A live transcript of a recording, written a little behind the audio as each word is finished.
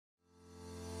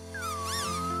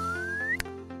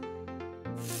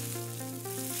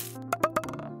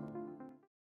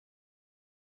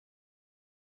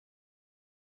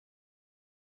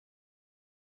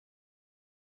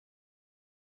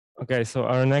Okay, so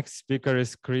our next speaker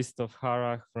is Christoph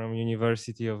Harrach from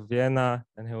University of Vienna,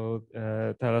 and he will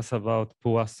tell us about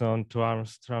Poisson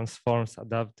transforms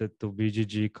adapted to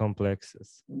BGG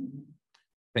complexes.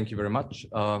 Thank you very much.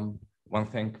 One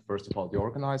thank, first of all, the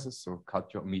organizers, so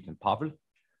Katja, Meet, and Pavel,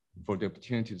 for the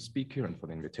opportunity to speak here and for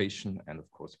the invitation, and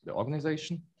of course, for the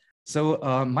organization. So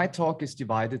my talk is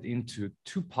divided into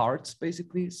two parts,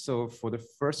 basically. So for the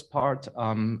first part,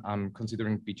 I'm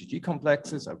considering BGG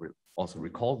complexes. I will also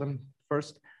recall them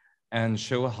first and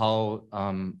show how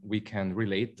we can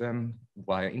relate them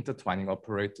via intertwining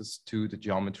operators to the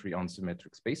geometry on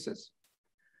symmetric spaces.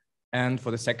 And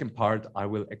for the second part, I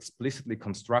will explicitly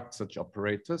construct such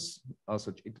operators,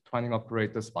 such intertwining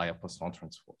operators via Poisson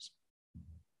transforms.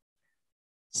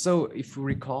 So if we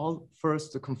recall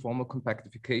first the conformal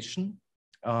compactification,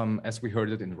 as we heard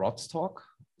it in Rod's talk.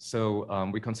 So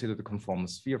we consider the conformal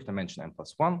sphere of dimension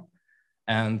n+1,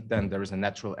 and then there is a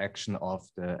natural action of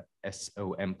the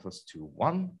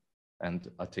SOm+2(1), and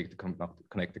I take the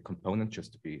connected component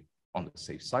just to be on the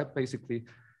safe side, basically.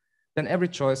 Then every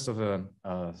choice of a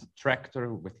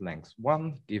tractor with length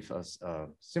 1 gives us a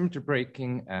symmetry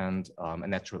breaking and a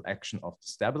natural action of the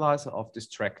stabilizer of this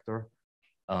tractor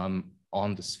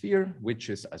on the sphere, which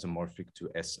is isomorphic to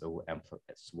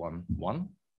SOm+S1(1).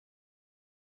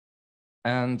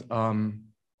 And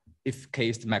if K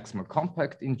is the maximal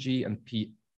compact in G and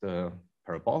P the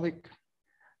parabolic,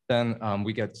 then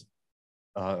we get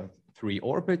 3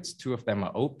 orbits. 2 of them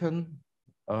are open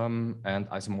and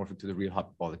isomorphic to the real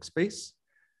hyperbolic space,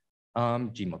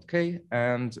 G mod K,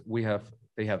 and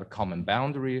they have a common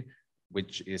boundary,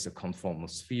 which is a conformal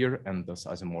sphere and thus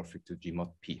isomorphic to G mod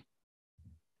P.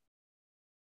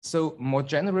 So more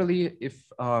generally, if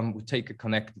we take a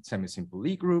connected semisimple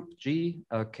Lie group, G,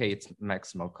 K it's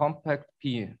maximal compact,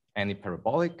 P any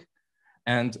parabolic,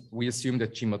 and we assume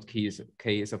that G mod K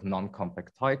is of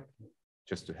non-compact type,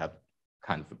 just to have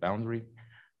kind of a boundary.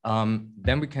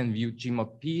 Then we can view G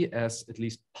mod P as at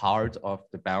least part of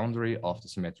the boundary of the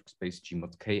symmetric space G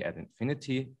mod K at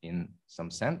infinity in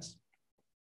some sense.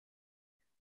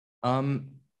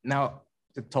 Now,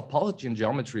 the topology and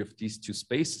geometry of these two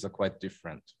spaces are quite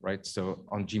different, right? So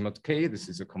on G mod K, this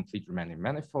is a complete Riemannian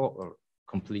manifold or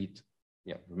complete,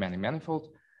 Riemannian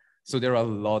manifold. So there are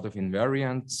a lot of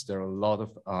invariants, there are a lot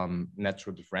of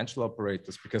natural differential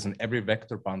operators, because in every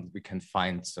vector bundle, we can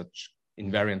find such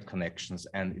invariant connections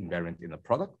and invariant inner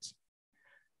products.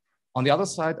 On the other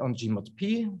side, on G mod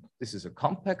P, this is a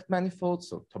compact manifold,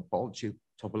 so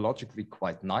topologically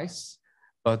quite nice.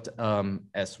 But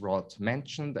as Rod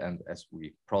mentioned, and as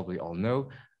we probably all know,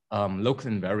 local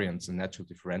invariants and natural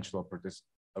differential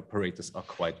operators are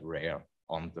quite rare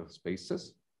on the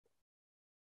spaces.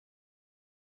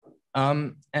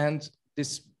 And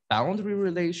this boundary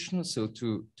relation, so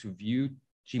to view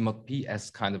G mod P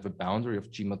as kind of a boundary of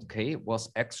G mod K,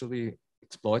 was actually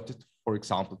exploited, for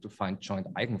example, to find joint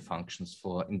eigenfunctions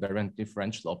for invariant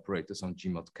differential operators on G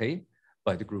mod K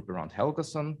by the group around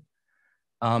Helgason.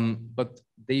 But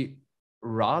they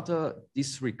rather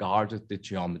disregarded the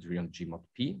geometry on G mod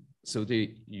P. So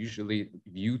they usually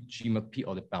view G mod P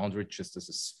or the boundary just as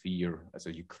a sphere, as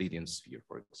a Euclidean sphere,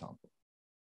 for example.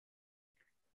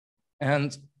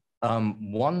 And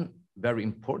one very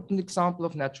important example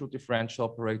of natural differential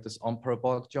operators on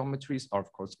parabolic geometries are,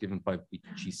 of course, given by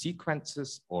BGG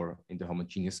sequences, or in the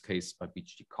homogeneous case, by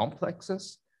BGG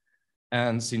complexes.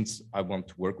 And since I want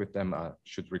to work with them, I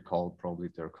should recall probably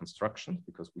their construction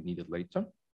because we need it later.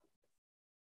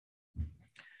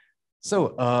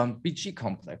 So BGG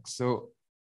complex. So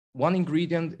one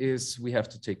ingredient is we have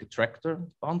to take a tractor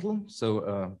bundle.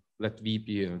 So let V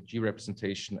be a G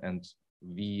representation and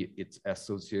V its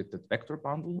associated vector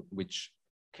bundle, which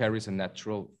carries a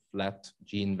natural flat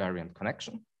G invariant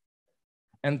connection.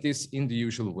 And this, in the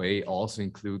usual way, also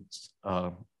includes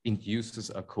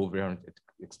induces a covariant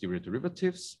exterior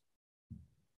derivatives.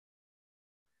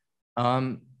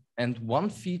 And one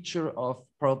feature of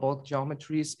parabolic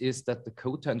geometries is that the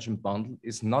cotangent bundle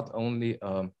is not only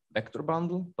a vector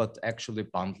bundle, but actually a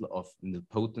bundle of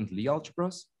nilpotent Lie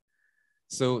algebras.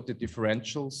 So the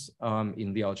differentials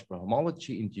in Lie algebra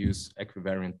homology induce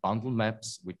equivariant bundle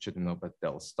maps, which are denoted by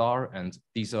del star. And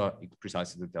these are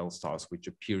precisely the del stars which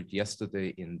appeared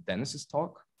yesterday in Dennis's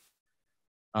talk.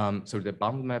 So the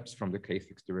bundle maps from the kth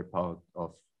exterior power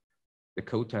of the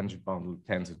cotangent bundle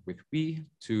tensor with V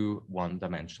to one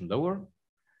dimension lower.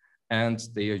 And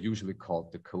they are usually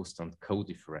called the constant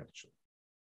co-differential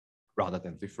rather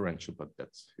than differential, but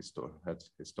that's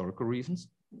historical reasons.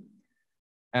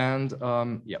 And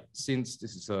since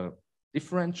this is a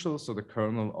differential, so the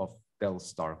kernel of del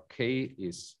star K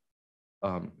is,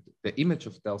 the image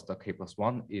of del star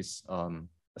K+1 is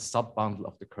a subbundle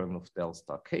of the kernel of del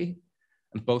star k,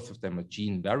 and both of them are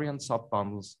G-invariant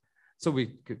subbundles. So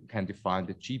we can define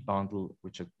the G bundle,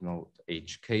 which I denote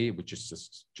HK, which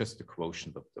is just the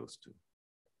quotient of those two.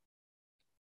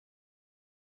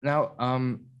 Now,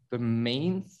 the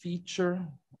main feature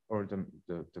or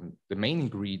the main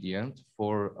ingredient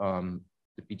for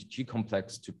the BGG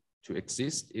complex to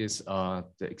exist is the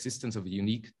existence of a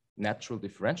unique natural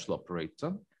differential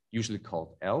operator, usually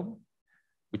called L,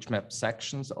 which maps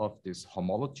sections of these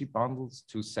homology bundles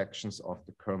to sections of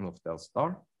the kernel of del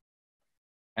star,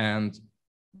 and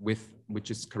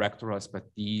which is characterized by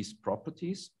these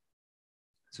properties.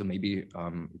 So maybe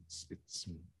it's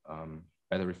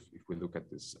better if we look at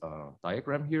this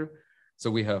diagram here. So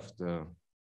we have the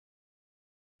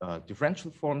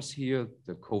differential forms here,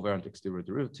 the covariant exterior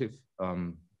derivative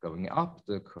going up,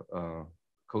 the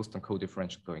cosine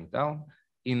co-differential going down.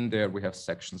 In there, we have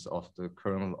sections of the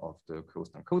kernel of the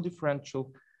cosine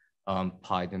co-differential,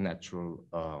 pi the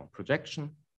natural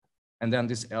projection. And then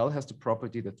this L has the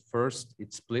property that first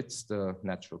it splits the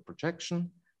natural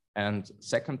projection. And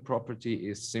second property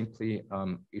is simply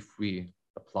if we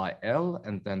apply L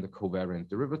and then the covariant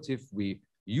derivative, we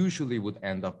usually would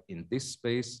end up in this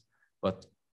space, but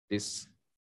this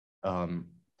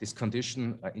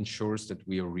condition ensures that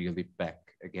we are really back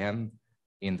again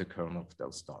in the kernel of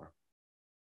del star.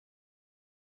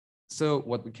 So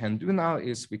what we can do now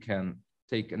is we can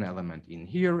take an element in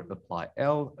here, apply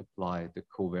L, apply the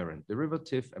covariant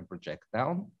derivative and project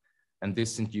down. And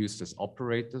this induces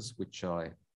operators, which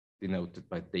I denoted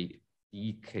by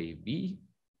DKV.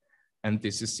 And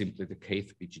this is simply the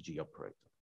kth BGG operator.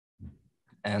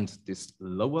 And this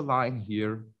lower line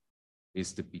here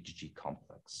is the BGG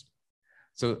complex.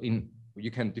 So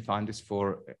you can define this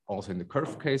for also in the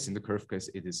curve case. In the curve case,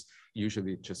 it is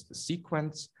usually just a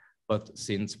sequence. But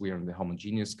since we are in the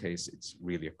homogeneous case, it's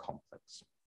really a complex.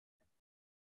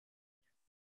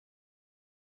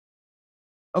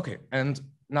 Okay, and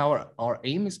now our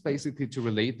aim is basically to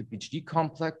relate the BGG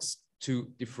complex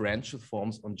to differential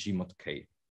forms on G mod K.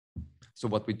 So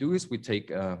what we do is we take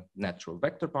a natural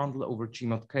vector bundle over G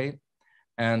mod K,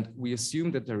 and we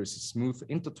assume that there is a smooth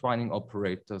intertwining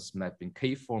operators mapping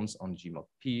K forms on G mod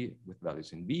P with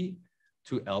values in V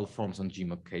to L forms on G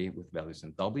mod K with values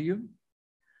in W.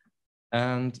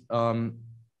 And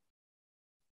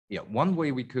yeah, one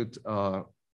way we could,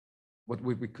 what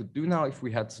we could do now, if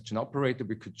we had such an operator,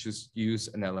 we could just use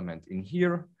an element in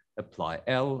here, apply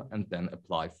L, and then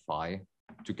apply phi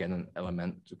to get an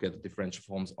element, to get a differential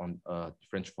form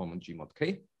on G mod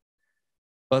K.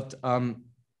 But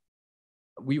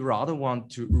we rather want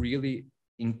to really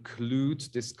include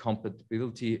this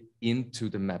compatibility into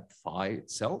the map phi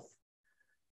itself.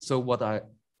 So what I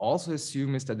also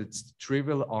assume is that it's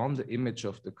trivial on the image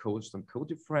of the cosine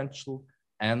co-differential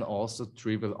and also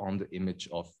trivial on the image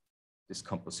of this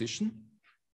composition.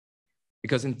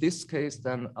 Because in this case,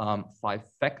 then phi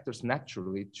factors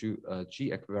naturally to a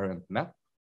G equivariant map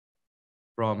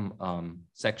from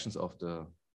sections of the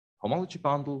homology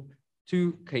bundle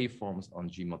to K forms on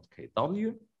G mod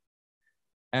KW.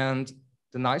 And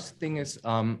the nice thing is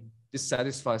this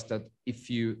satisfies that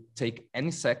if you take any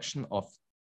section of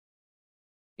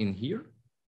in here,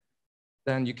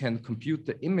 then you can compute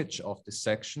the image of the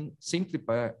section simply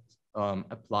by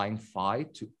applying phi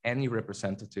to any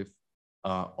representative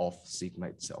of sigma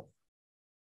itself.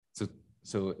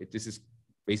 So this is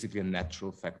basically a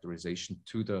natural factorization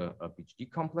to the BGG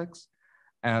complex.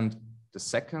 And the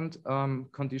second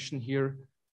condition here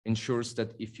ensures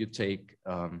that if you take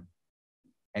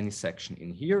any section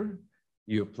in here,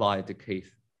 you apply the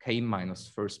K minus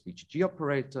first BGG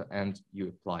operator and you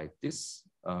apply this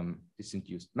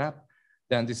induced map,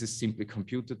 then this is simply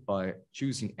computed by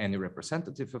choosing any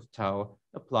representative of tau,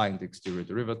 applying the exterior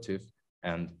derivative,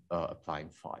 and applying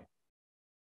phi.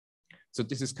 So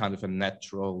this is kind of a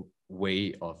natural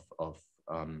way of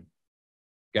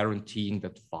guaranteeing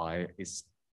that phi is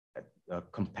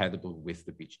compatible with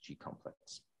the BGG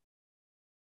complex.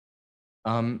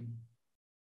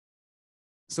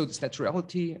 So this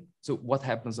naturality, so what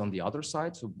happens on the other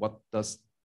side? So what does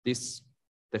this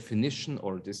definition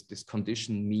or this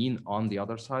condition mean on the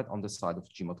other side, on the side of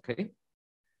G mod K?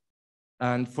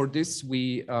 And for this,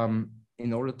 we,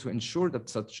 in order to ensure that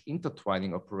such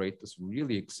intertwining operators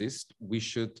really exist, we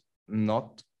should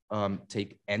not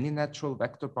take any natural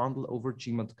vector bundle over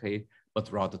G mod K, but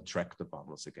rather track the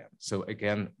bundles again. So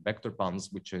again, vector bundles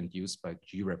which are induced by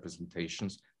G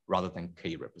representations rather than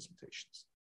K representations.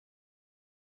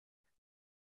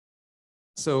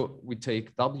 So we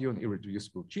take W an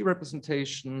irreducible G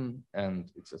representation,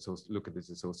 and look at this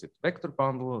associated vector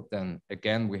bundle. Then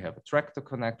again, we have a tractor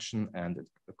connection and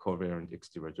a covariant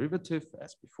exterior derivative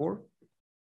as before.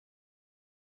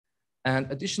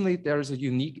 And additionally, there is a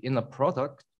unique inner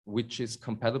product which is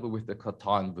compatible with the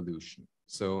Cartan involution.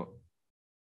 So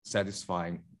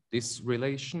satisfying this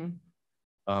relation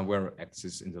where X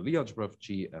is in the Lie algebra of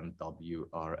G and W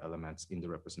are elements in the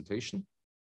representation.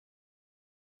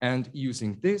 And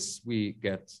using this, we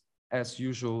get, as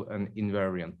usual, an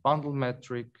invariant bundle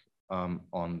metric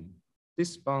on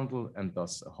this bundle, and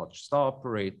thus a Hodge-Star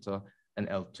operator, an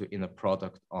L2 inner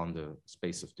product on the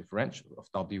space of differential of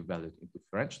W valid in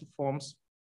differential forms.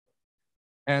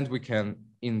 And we can,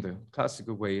 in the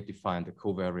classical way, define the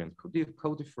covariant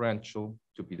codifferential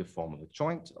to be the formal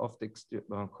adjoint of the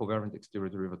covariant exterior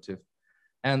derivative,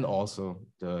 and also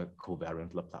the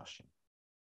covariant Laplacian.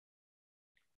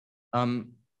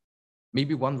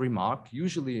 Maybe one remark,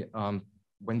 usually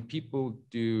when people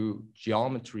do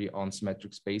geometry on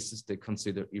symmetric spaces, they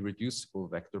consider irreducible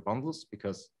vector bundles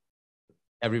because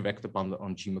every vector bundle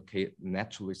on G mod K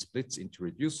naturally splits into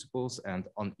reducibles, and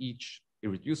on each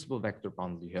irreducible vector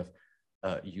bundle, you have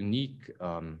a unique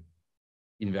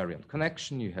invariant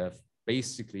connection. You have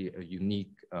basically a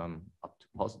unique, up to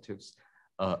positives,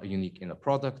 a unique inner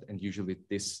product, and usually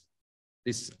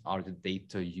these are the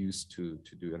data used to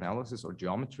do analysis or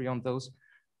geometry on those.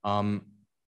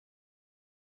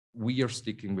 We are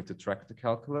sticking with the tractor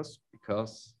calculus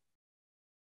because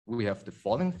we have the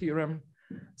following theorem.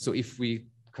 So if we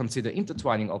consider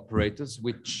intertwining operators,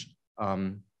 which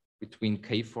between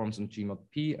K forms on G mod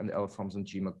P and L forms on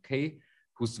G mod K,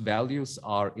 whose values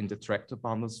are in the tractor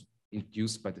bundles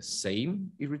induced by the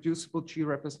same irreducible G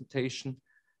representation,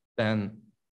 then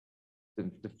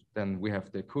we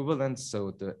have the equivalence.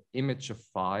 So the image of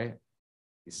phi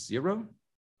is 0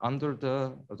 under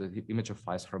or the image of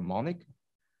phi is harmonic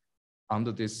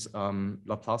under this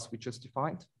Laplace we just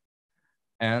defined.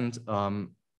 And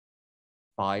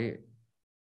phi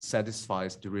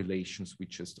satisfies the relations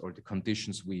or the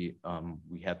conditions we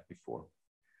had before.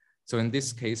 So in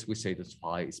this case, we say that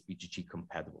phi is BGG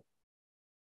compatible.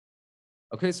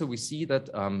 Okay, so we see that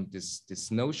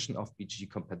this notion of BGG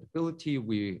compatibility,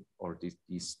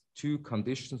 these two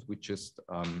conditions we just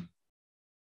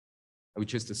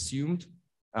assumed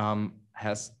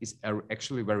is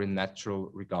actually very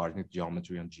natural regarding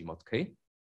geometry on G mod K.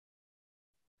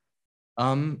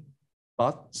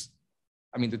 But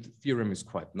I mean, the theorem is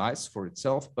quite nice for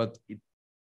itself, but it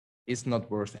is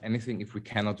not worth anything if we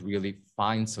cannot really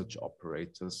find such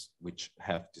operators which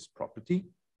have this property.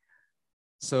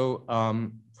 So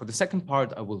for the second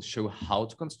part, I will show how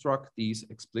to construct these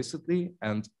explicitly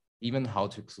and even how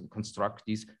to construct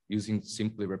these using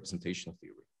simply representational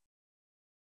theory.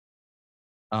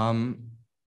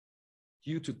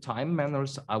 Due to time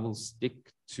manners, I will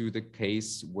stick to the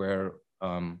case where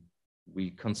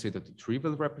we consider the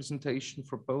trivial representation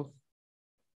for both.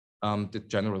 The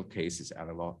general case is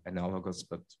analogous,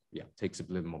 but yeah, takes a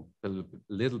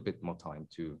little bit more time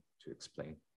to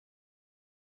explain.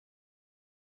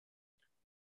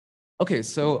 Okay,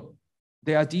 so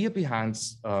the idea behind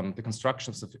the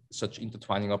construction of such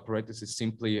intertwining operators is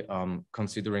simply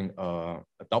considering a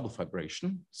double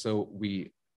fibration. So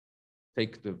we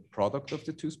take the product of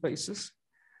the two spaces.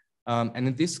 And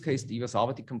in this case, the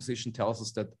Iwasawa decomposition tells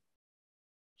us that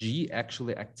G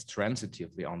actually acts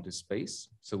transitively on this space.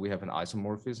 So we have an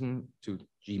isomorphism to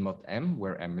G mod M,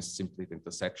 where M is simply the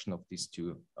intersection of these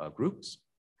two groups.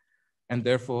 And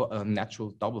therefore, a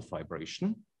natural double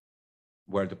fibration,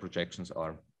 where the projections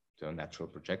are the natural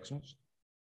projections.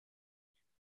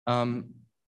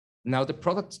 Now the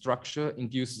product structure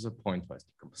induces a pointwise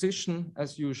decomposition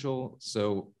as usual.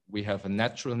 So we have a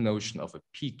natural notion of a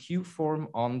PQ form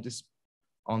on this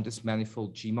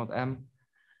manifold G mod M.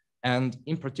 And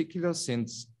in particular,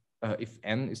 since if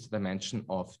n is the dimension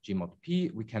of G mod P,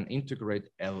 we can integrate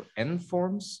Ln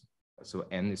forms. So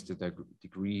n is the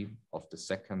degree of the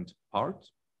second part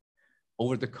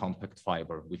over the compact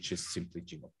fiber, which is simply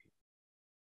G mod P.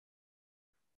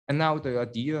 And now the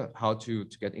idea how to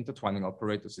get intertwining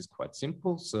operators is quite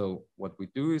simple. So what we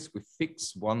do is we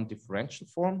fix one differential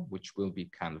form, which will be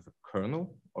kind of a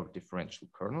kernel or differential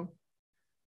kernel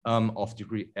of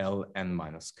degree Ln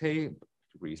minus k.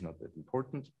 Degree is not that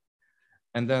important.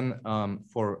 And then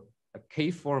for a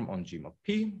K form on G mod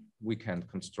P, we can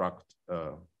construct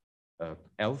a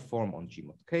L form on G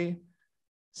mod K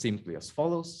simply as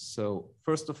follows. So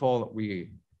first of all,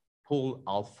 we pull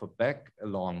alpha back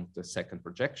along the second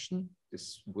projection.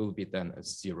 This will be then a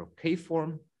 0 K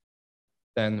form.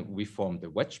 Then we form the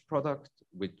wedge product,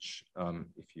 which,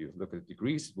 if you look at the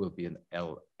degrees, will be an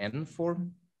Ln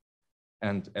form.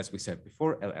 And as we said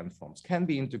before, Ln forms can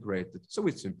be integrated. So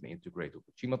we simply integrate over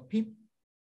G mod P.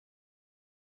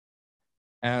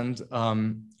 And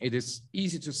it is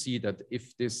easy to see that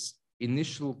if this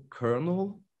initial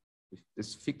kernel, if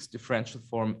this fixed differential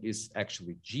form is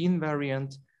actually G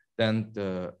invariant, then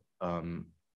the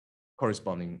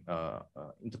corresponding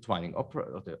intertwining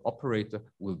operator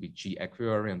will be G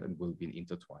equivariant and will be an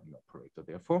intertwining operator,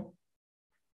 therefore.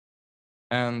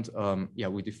 And yeah,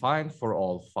 we define for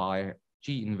all phi,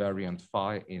 G invariant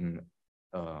phi in,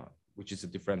 which is a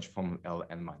differential form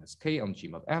Ln minus K on G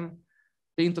mod M.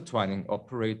 The intertwining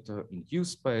operator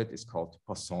induced by it is called the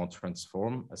Poisson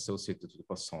transform associated to the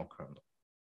Poisson kernel.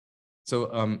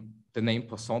 So the name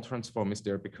Poisson transform is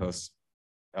there because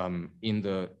in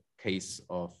the case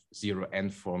of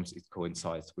 0n forms, it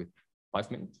coincides with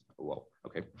 5 minutes. Oh, well,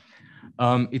 okay.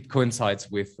 It coincides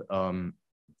with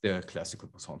the classical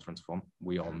Poisson transform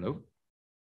we all know.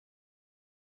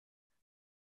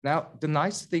 Now, the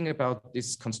nice thing about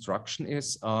this construction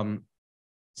is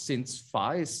since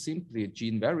phi is simply a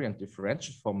G-invariant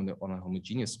differential form on a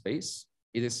homogeneous space,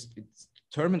 it's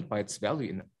determined by its value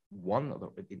in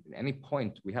any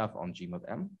point we have on G mod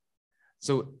M.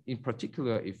 So in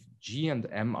particular, if G and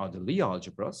M are the Lie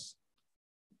algebras,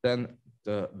 then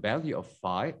the value of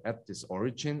phi at this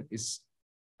origin is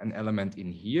an element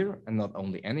in here, and not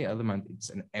only any element, it's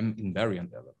an M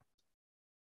invariant element.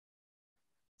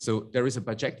 So there is a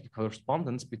bijective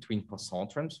correspondence between Poisson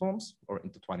transforms or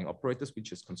intertwining operators,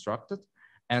 which is constructed,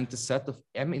 and the set of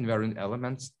M invariant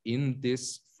elements in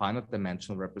this finite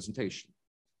dimensional representation.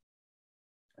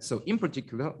 So in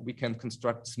particular, we can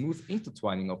construct smooth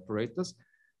intertwining operators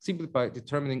simply by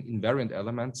determining invariant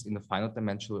elements in a finite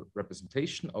dimensional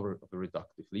representation of a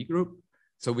reductive Lie group.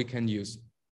 So we can use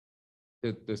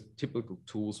the typical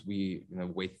tools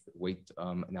weight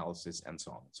analysis and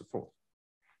so on and so forth.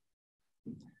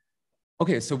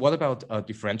 Okay, so what about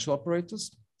differential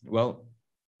operators? Well,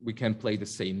 we can play the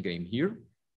same game here.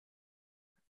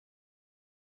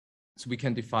 So we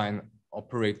can define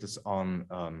operators on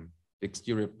the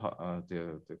exterior,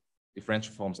 the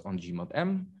differential forms on G mod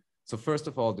M. So first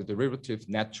of all, the derivative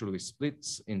naturally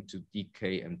splits into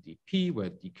dk and dp, where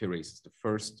dk raises the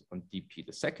first and dp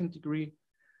the second degree.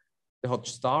 The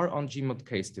Hodge star on G mod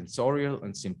K is tensorial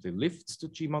and simply lifts to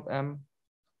G mod M.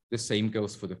 The same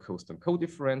goes for the constant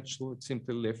co-differential, it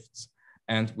simply lifts.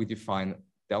 And we define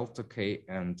delta K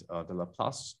and the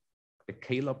Laplace, the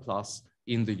K Laplace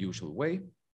in the usual way.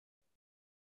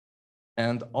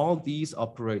 And all these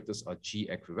operators are G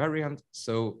equivariant.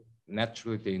 So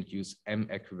naturally they induce M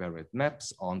equivariant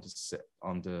maps on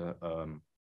the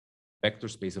vector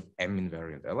space of M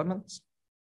invariant elements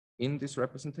in this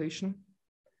representation.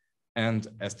 And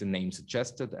as the name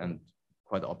suggested, and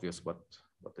quite obvious what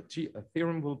the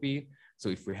theorem will be. So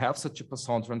if we have such a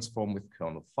Poisson transform with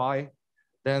kernel phi,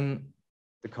 then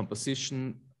the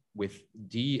composition with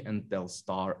D and del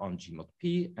star on G mod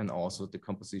P, and also the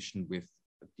composition with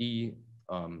D,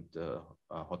 the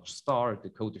Hodge star, the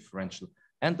co-differential,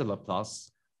 and the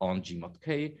Laplace on G mod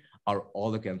K are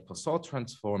all again Poisson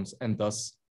transforms, and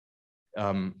thus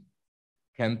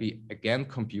can be again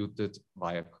computed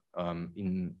via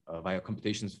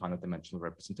computations finite dimensional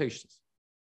representations.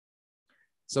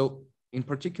 So in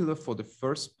particular for the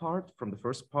first part,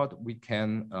 we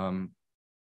can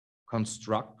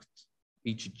construct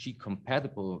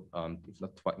BGG-compatible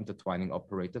intertwining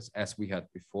operators as we had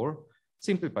before,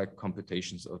 simply by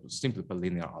computations or simply by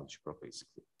linear algebra,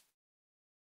 basically.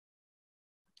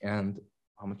 And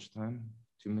how much time?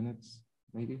 2 minutes,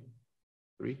 maybe?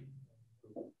 3?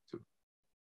 2.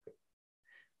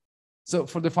 So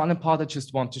for the final part, I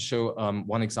just want to show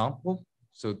one example.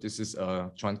 So this is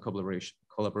a joint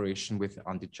collaboration with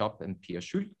Andy Chopp and Pierre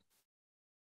Schul.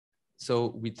 So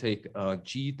we take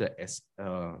G, the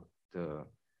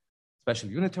special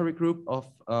unitary group of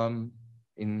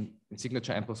in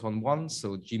signature M+1,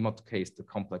 so G mod K is the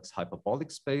complex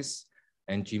hyperbolic space,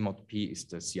 and G mod P is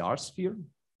the CR sphere.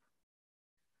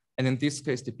 And in this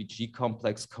case, the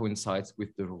BGG-complex coincides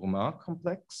with the Riemannian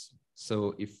complex.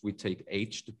 So if we take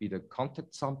H to be the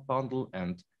contact sum bundle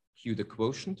and Q the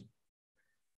quotient,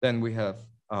 then we have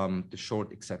the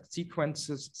short exact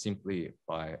sequences simply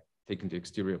by taking the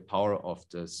exterior power of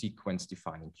the sequence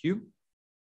defining Q.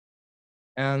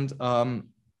 And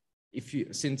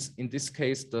since in this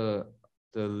case, the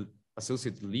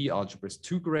associated Lie algebra is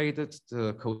 2-graded,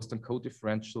 the constant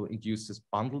co-differential induces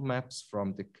bundle maps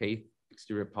from the K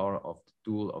exterior power of the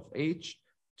dual of H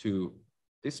to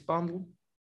this bundle.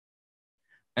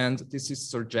 And this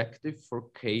is surjective for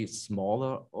k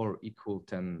smaller or equal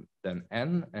than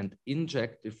n, and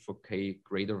injective for k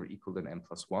greater or equal than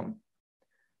n+1.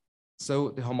 So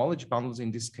the homology bundles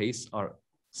in this case are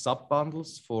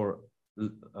subbundles for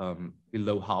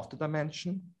below half the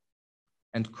dimension,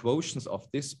 and quotients of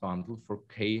this bundle for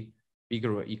k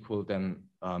bigger or equal than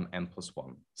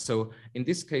n+1. So in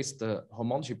this case, the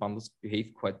homology bundles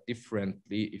behave quite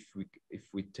differently if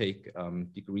we take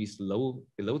degrees below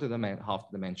the half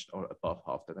the dimension or above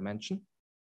half the dimension.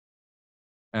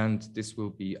 And this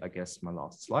will be, I guess, my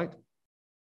last slide.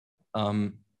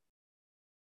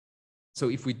 So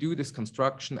if we do this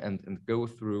construction and go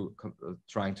through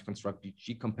trying to construct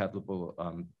BGG-compatible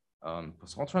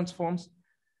Poisson transforms,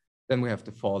 then we have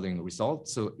the following result.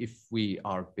 So if we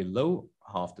are below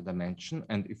half the dimension,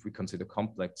 and if we consider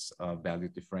complex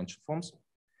valued differential forms,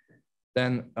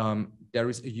 then there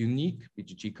is a unique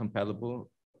BGG-compatible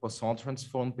Poisson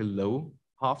transform below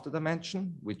half the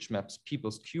dimension, which maps P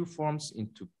plus Q forms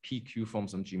into PQ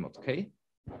forms on G mod K.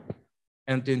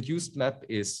 And the induced map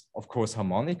is, of course,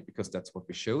 harmonic, because that's what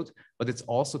we showed, but it's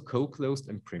also co-closed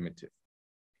and primitive.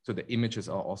 So the images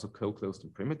are also co-closed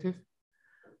and primitive.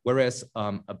 Whereas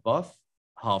above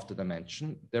half the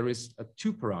dimension, there is a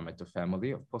two-parameter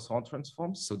family of Poisson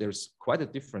transforms. So there's quite a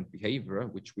different behavior,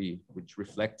 which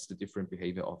reflects the different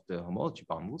behavior of the homology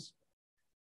bundles.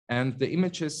 And the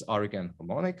images are, again,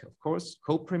 harmonic, of course,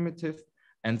 co-primitive,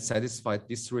 and satisfy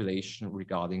this relation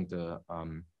regarding the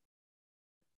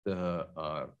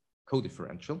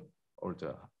co-differential, or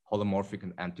the holomorphic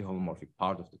and anti-holomorphic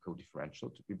part of the co-differential,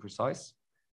 to be precise.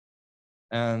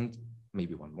 And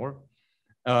maybe one more.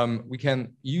 We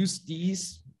can use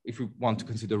these if we want to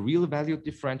consider real valued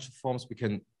differential forms. We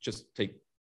can just take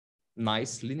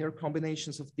nice linear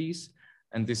combinations of these,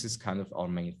 and this is kind of our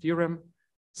main theorem.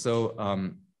 So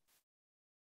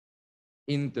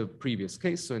in the previous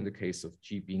case, so in the case of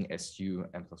G being SU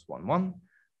n+1,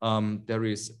 1, there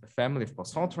is a family of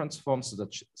Poisson transforms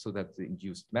so that the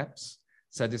induced maps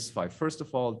satisfy, first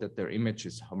of all, that their image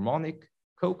is harmonic,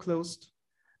 co-closed,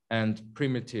 and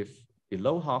primitive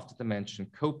below half the dimension,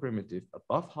 co-primitive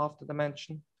above half the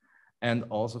dimension. And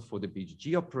also for the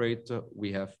BGG operator,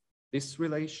 we have this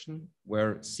relation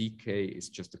where CK is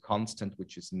just a constant,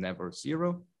 which is never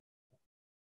 0.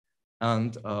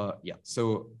 And yeah,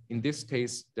 so in this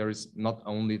case, there is not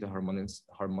only the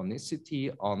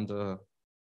harmonicity on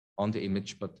the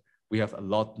image, but we have a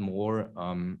lot more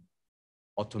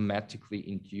automatically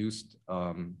induced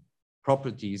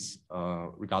properties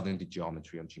regarding the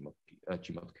geometry on G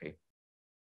mod K.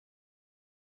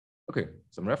 Okay,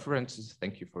 some references.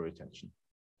 Thank you for your attention.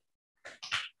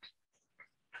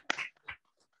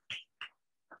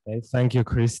 Okay, thank you,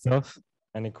 Christoph.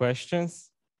 Any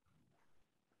questions?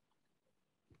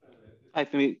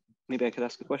 Maybe I could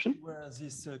ask a question. Where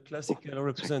this classical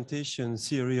representation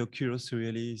theory occurs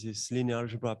really, this linear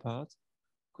algebra part,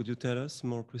 could you tell us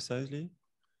more precisely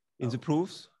in the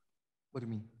proofs? What do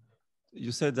you mean?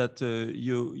 You said that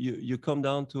you come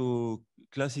down to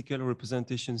classical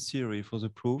representation theory for the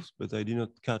proofs, but I did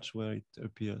not catch where it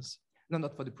appears. No,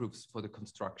 not for the proofs, for the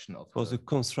construction of the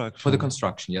construction. For the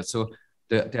construction, yeah. So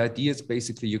the idea is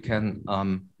basically you can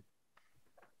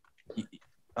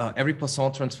every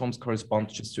Poisson transforms correspond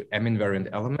just to M invariant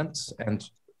elements, and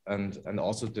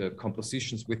also the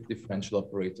compositions with differential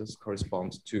operators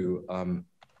correspond to M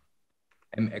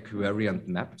equivariant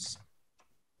maps.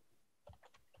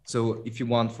 So if you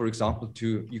want, for example,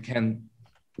 you can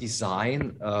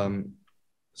design,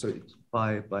 so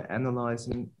by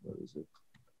analyzing, where is it?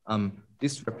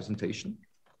 This representation,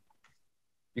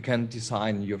 you can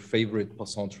design your favorite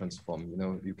Poisson transform. You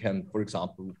know, you can, for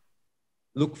example,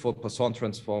 look for Poisson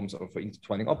transforms or for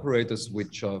intertwining operators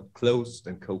which are closed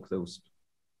and co-closed.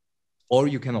 Or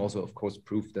you can also, of course,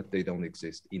 prove that they don't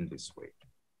exist in this way.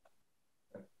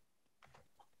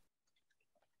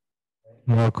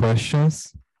 More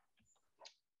questions?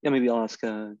 Yeah, maybe I'll ask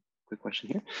a quick question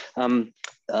here.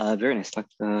 Very nice talk,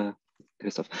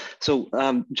 Christoph. So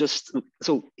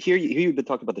so here you've been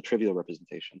talking about the trivial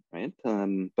representation, right?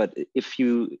 But if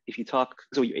you talk,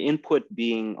 so your input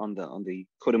being on the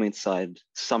codomain side,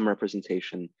 some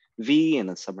representation V, and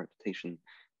then some representation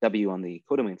W on the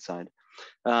codomain side.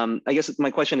 I guess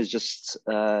my question is just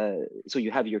so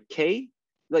you have your K,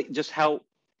 like just how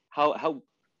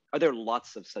are there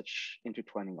lots of such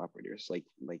intertwining operators? Like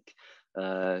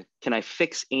can I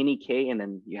fix any K and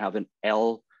then you have an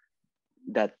L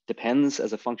that depends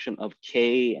as a function of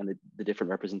K and the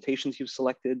different representations you've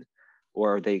selected?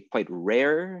 Or are they quite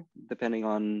rare depending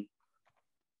on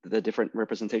the different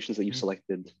representations that you've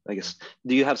selected? I guess,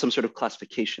 do you have some sort of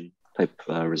classification type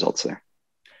results there?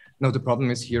 No, the problem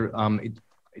is here,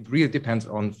 it really depends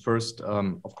on first,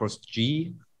 of course,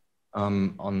 G,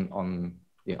 on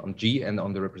G and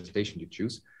on the representation you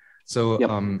choose. So,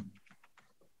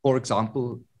 for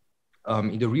example,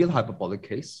 in the real hyperbolic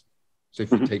case, so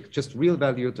if you take just real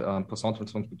valued Poisson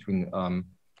transforms between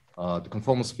the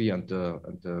conformal sphere and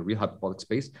the real hyperbolic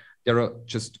space, there are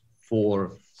just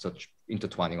 4 such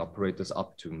intertwining operators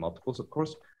up to multiples, of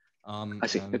course. I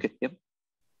see. Okay. Yep.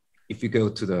 If you go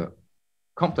to the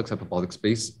complex hyperbolic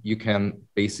space, you can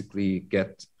basically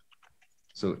get.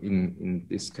 So in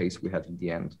this case, we have in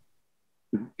the end.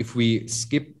 If we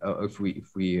skip, if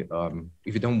we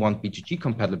don't want BGG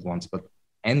compatible ones, but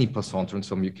any Poisson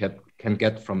transform you can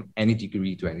get from any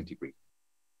degree to any degree.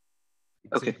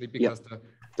 It's simply because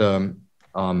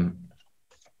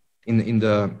in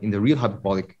the real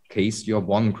hyperbolic case, you are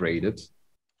 1 graded.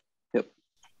 Yep.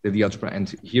 The algebra, and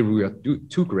here we are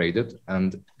 2 graded,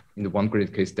 and in the 1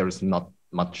 graded case, there is not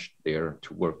much there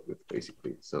to work with,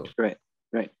 basically. So right.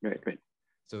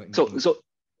 So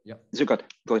yeah. So go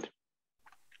ahead.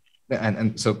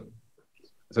 And so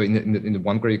in the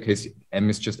 1 graded case, M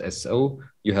is just SO.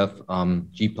 You have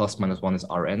G plus minus 1 is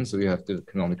Rn, so you have the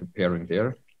canonical pairing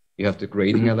there. You have the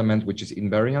grading element, which is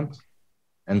invariant,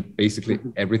 and basically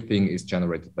everything is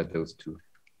generated by those 2.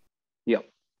 Yeah.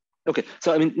 Okay.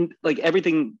 So I mean, like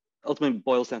everything ultimately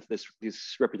boils down to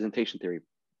this representation theory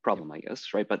problem, I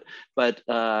guess, right? But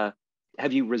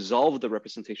have you resolved the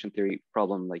representation theory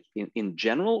problem like in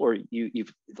general, or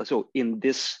you've so in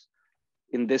this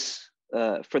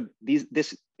for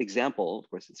this example, of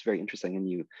course, it's very interesting, and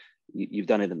you've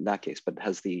done it in that case. But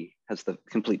has the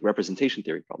complete representation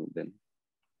theory problem been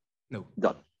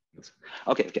done?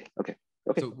 Okay.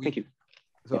 So thank you.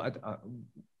 So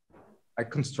I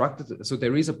constructed. So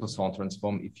there is a Poisson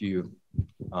transform if you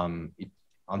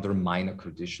under minor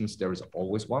conditions there is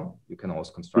always one. You can always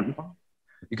construct one.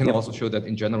 You can also show that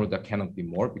in general there cannot be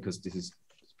more, because this is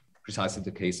precisely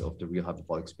the case of the real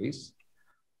hyperbolic space.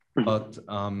 But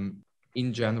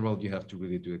in general, you have to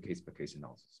really do a case-by-case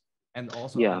analysis. And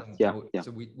also,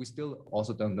 so we still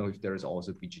also don't know if there is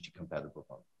also a BGG compatible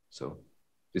one. So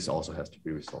this also has to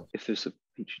be resolved. If there's a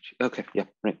BGG, okay, yeah,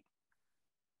 right.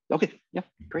 Okay, yeah,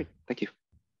 great, thank you.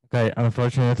 Okay,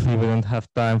 unfortunately, we don't have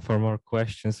time for more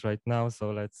questions right now,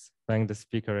 so let's thank the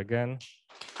speaker again.